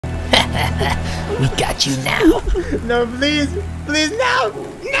We got you now. No, please, please, no,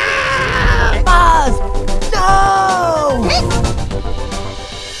 no! Oz! No!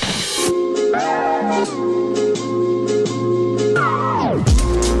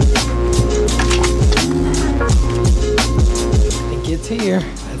 I think it's here.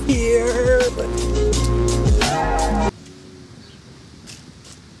 Here, but...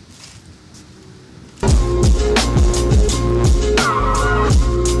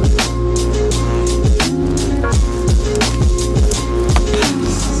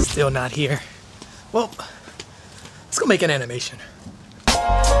 Still not here. Well, let's go make an animation.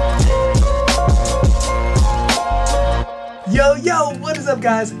 Yo, what is up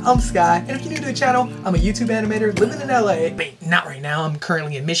guys? I'm Sky, and if you're new to the channel, I'm a YouTube animator living in LA. But not right now, I'm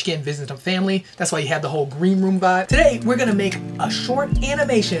currently in Michigan visiting family. That's why you have the whole green room vibe. Today, we're gonna make a short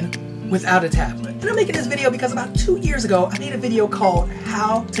animation without a tablet. And I'm making this video because about 2 years ago, I made a video called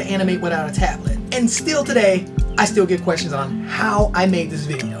How to Animate Without a Tablet. And still today, I still get questions on how I made this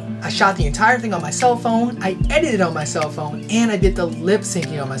video. I shot the entire thing on my cell phone, I edited on my cell phone, and I did the lip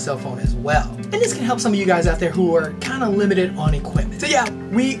syncing on my cell phone as well. And this can help some of you guys out there who are kind of limited on equipment. So yeah,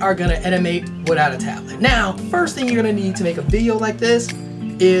 we are gonna animate without a tablet. Now, first thing you're gonna need to make a video like this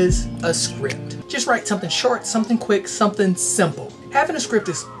is a script. Just write something short, something quick, something simple. Having a script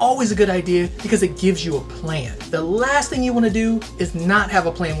is always a good idea because it gives you a plan. The last thing you want to do is not have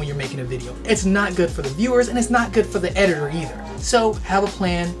a plan when you're making a video. It's not good for the viewers and it's not good for the editor either. So have a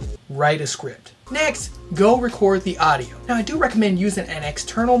plan, write a script. Next, go record the audio. Now I do recommend using an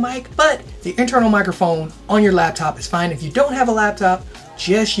external mic, but the internal microphone on your laptop is fine. If you don't have a laptop,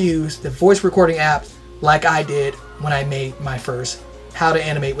 just use the voice recording app like I did when I made my first How to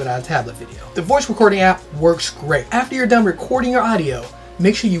Animate Without a Tablet video. The voice recording app works great. After you're done recording your audio,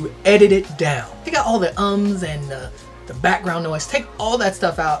 make sure you edit it down. Take out all the ums and the background noise. Take all that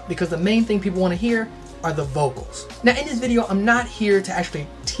stuff out because the main thing people want to hear are the vocals. Now in this video, I'm not here to actually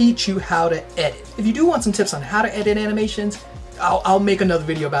teach you how to edit. If you do want some tips on how to edit animations, I'll make another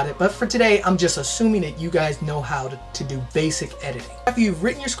video about it, but for today, I'm just assuming that you guys know how to do basic editing. After you've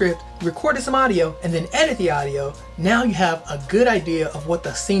written your script, recorded some audio, and then edit the audio, now you have a good idea of what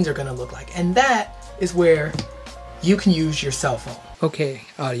the scenes are gonna look like, and that is where you can use your cell phone. Okay,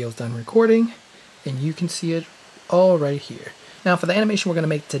 audio's done recording, and you can see it all right here. Now for the animation we're gonna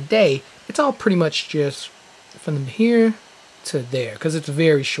make today, it's all pretty much just from here to there, because it's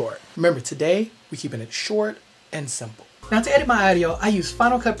very short. Remember, today, we're keeping it short and simple. Now to edit my audio, I use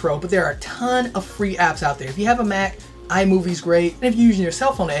Final Cut Pro, but there are a ton of free apps out there. If you have a Mac, iMovie's great. And if you're using your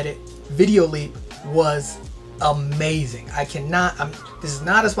cell phone to edit, Video Leap was amazing. This is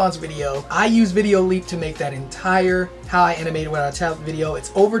not a sponsored video. I use Video Leap to make that entire How I Animated Without a Tablet video.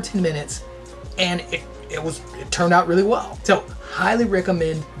 It's over 10 minutes and it turned out really well. So highly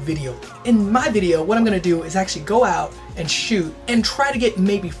recommend Video Leap. In my video, what I'm gonna do is actually go out and shoot and try to get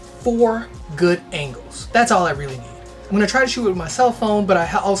maybe 4 good angles. That's all I really need. I'm gonna try to shoot it with my cell phone, but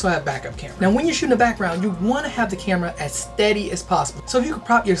I also have backup camera. Now when you're shooting the background, you wanna have the camera as steady as possible. So if you could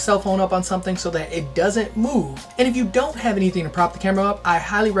prop your cell phone up on something so that it doesn't move, and if you don't have anything to prop the camera up, I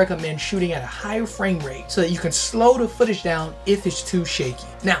highly recommend shooting at a higher frame rate so that you can slow the footage down if it's too shaky.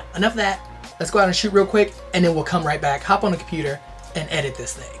 Now, enough of that. Let's go out and shoot real quick, and then we'll come right back, hop on the computer, and edit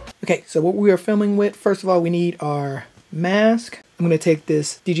this thing. Okay, so what we are filming with, first of all, we need our mask. I'm gonna take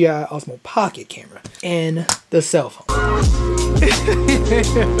this DJI Osmo Pocket camera and the cell phone.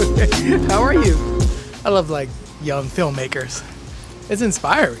 How are you? I love like young filmmakers. It's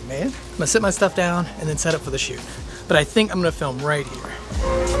inspiring, man. I'm gonna sit my stuff down and then set up for the shoot. But I think I'm gonna film right here.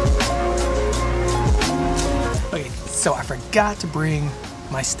 Okay, so I forgot to bring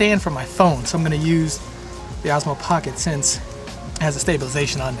my stand for my phone, so I'm gonna use the Osmo Pocket since it has a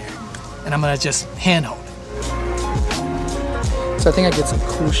stabilization on there. And I'm gonna just handhold it. So I think I get some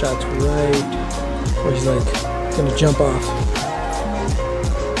cool shots right where he's like gonna jump off.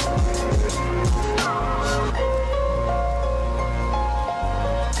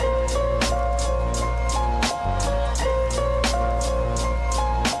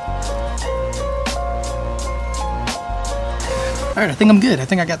 All right, I think I'm good. I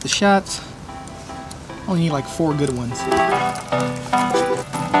think I got the shots. Only need like 4 good ones.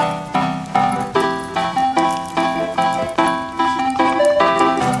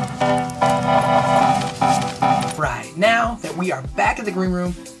 Now that we are back at the green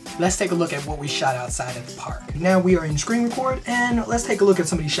room, let's take a look at what we shot outside at the park. Now we are in screen record and let's take a look at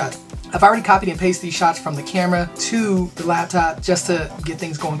some of these shots. I've already copied and pasted these shots from the camera to the laptop just to get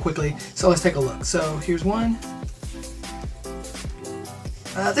things going quickly. So let's take a look. So here's one.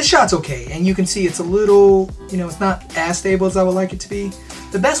 This shot's okay, and you can see it's a little, it's not as stable as I would like it to be.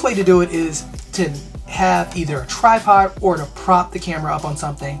 the best way to do it is to have either a tripod or to prop the camera up on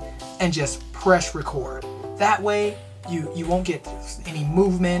something and just press record. That way you won't get any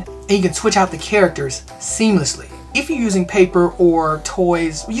movement, and you can switch out the characters seamlessly. If you're using paper or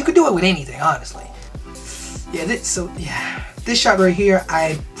toys, you could do it with anything, honestly. Yeah, this shot right here,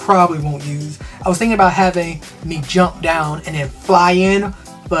 I probably won't use. I was thinking about having me jump down and then fly in,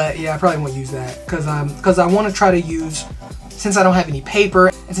 but yeah, I probably won't use that because I want to try to use, since I don't have any paper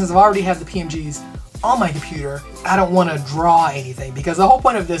and since I've already have the PMGs on my computer, I don't want to draw anything because the whole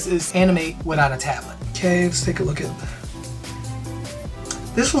point of this is animate without a tablet. Okay, let's take a look at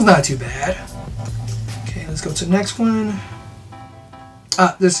this. One's not too bad. Okay, let's go to the next one.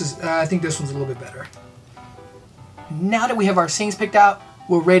 I think this one's a little bit better. Now that we have our scenes picked out,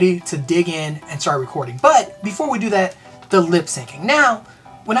 we're ready to dig in and start recording. But before we do that, the lip syncing. Now,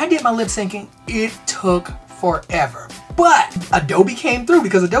 when I did my lip syncing, it took forever. But Adobe came through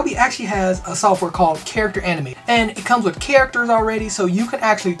because Adobe actually has a software called Character Animate. And it comes with characters already, so you can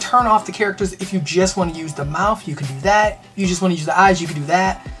actually turn off the characters. If you just want to use the mouth, you can do that. If you just want to use the eyes, you can do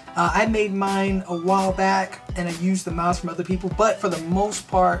that. I made mine a while back and I used the mouse from other people, but for the most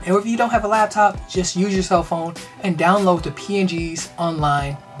part, and if you don't have a laptop, just use your cell phone and download the PNGs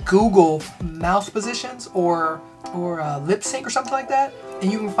online, Google mouse positions or lip sync or something like that, and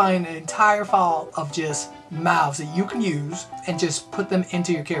you can find an entire file of just mouths that you can use and just put them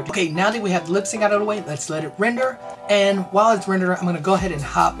into your character. Okay, now that we have the lip sync out of the way, let's let it render. And while it's rendering, I'm gonna go ahead and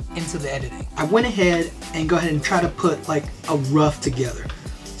hop into the editing. I went ahead and go ahead and try to put like a rough together.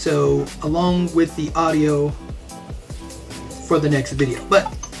 So along with the audio for the next video.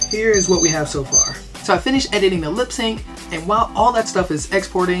 But here is what we have so far. So I finished editing the lip sync, and while all that stuff is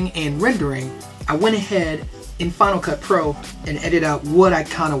exporting and rendering, I went ahead in Final Cut Pro and edit out what I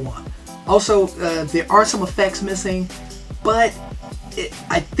kind of want. Also, there are some effects missing, but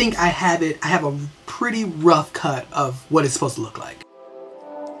I think I have a pretty rough cut of what it's supposed to look like.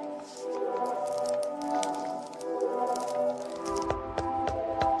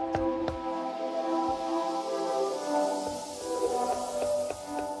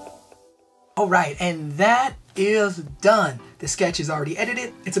 Alright, and that is done. The sketch is already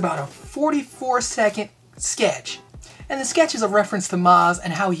edited. It's about a 44-second sketch. And the sketch is a reference to Maz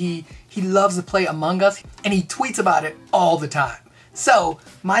and how he loves to play Among Us, and he tweets about it all the time. So,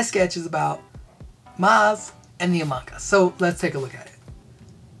 my sketch is about Maz and the Among Us. So, let's take a look at it.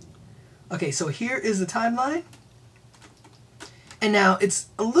 Okay, so here is the timeline. And now, it's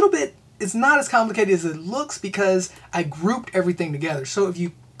not as complicated as it looks because I grouped everything together. So, if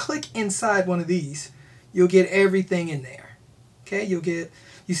you click inside one of these, you'll get everything in there. Okay, you'll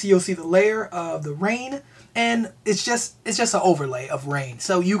see the layer of the rain, and it's just an overlay of rain.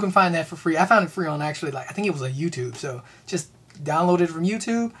 So you can find that for free. I found it free on actually, I think it was on YouTube. So just downloaded it from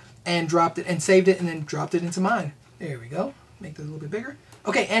YouTube and dropped it and saved it and then dropped it into mine. There we go. Make this a little bit bigger.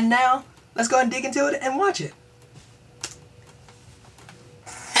 Okay, and now let's go ahead and dig into it and watch it.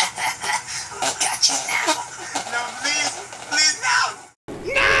 We got you now. No, please, no!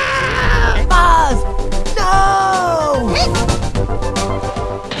 Maz! No!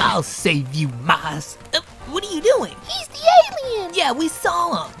 I'll save you, Maz. What are you doing? He's the alien! Yeah, we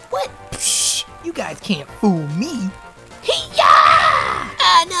saw him. What? Psh, you guys can't fool me. Hey-ya!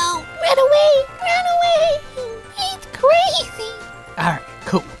 I know. Run away! He's crazy! Alright,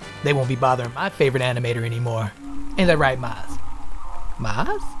 cool. They won't be bothering my favorite animator anymore. Ain't that right, Maz?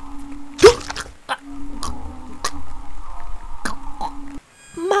 Maz?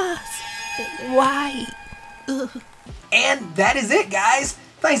 Maz, why? And that is it, guys.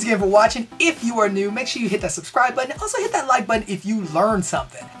 Thanks again for watching. If you are new, make sure you hit that subscribe button. Also hit that like button if you learned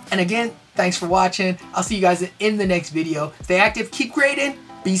something. And again, thanks for watching. I'll see you guys in the next video. Stay active, keep creating,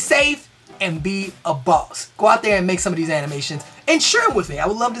 be safe, and be a boss. Go out there and make some of these animations and share them with me. I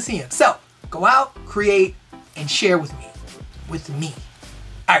would love to see them. So go out, create, and share with me.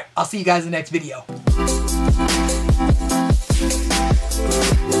 All right, I'll see you guys in the next video.